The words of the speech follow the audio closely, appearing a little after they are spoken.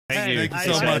Thank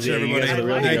you so much, everybody.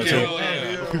 Thank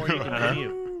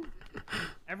you.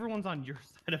 Everyone's on your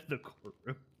side of the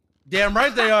courtroom. Damn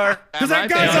right they are. Because that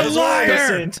guy's a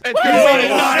liar. He's a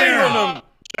liar.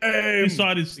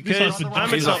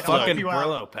 He's a fucking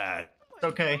Brillo pad.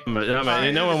 Okay.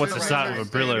 No one wants to start with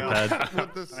a Brillo pad.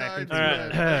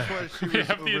 We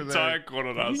have the entire court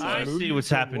on our side. I see what's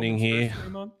happening here.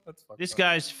 This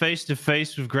guy's face to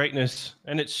face with greatness,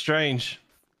 and it's strange.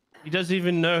 He doesn't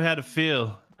even know how to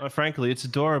feel. Frankly, it's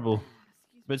adorable.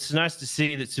 But it's nice to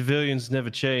see that civilians never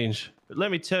change. But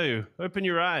let me tell you, open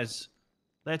your eyes.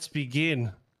 Let's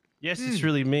begin. Yes, it's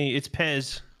really me. It's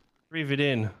Pez. Breathe it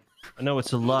in. I know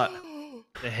it's a lot.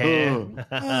 The hair,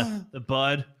 the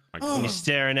bud, and you're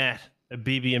staring at a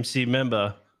BBMC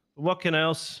member. But what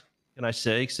else can I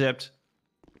say except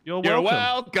you're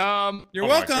welcome. You're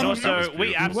welcome. And also,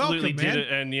 we absolutely did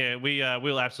it, and yeah,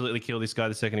 we'll absolutely kill this guy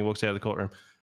the second he walks out of the courtroom.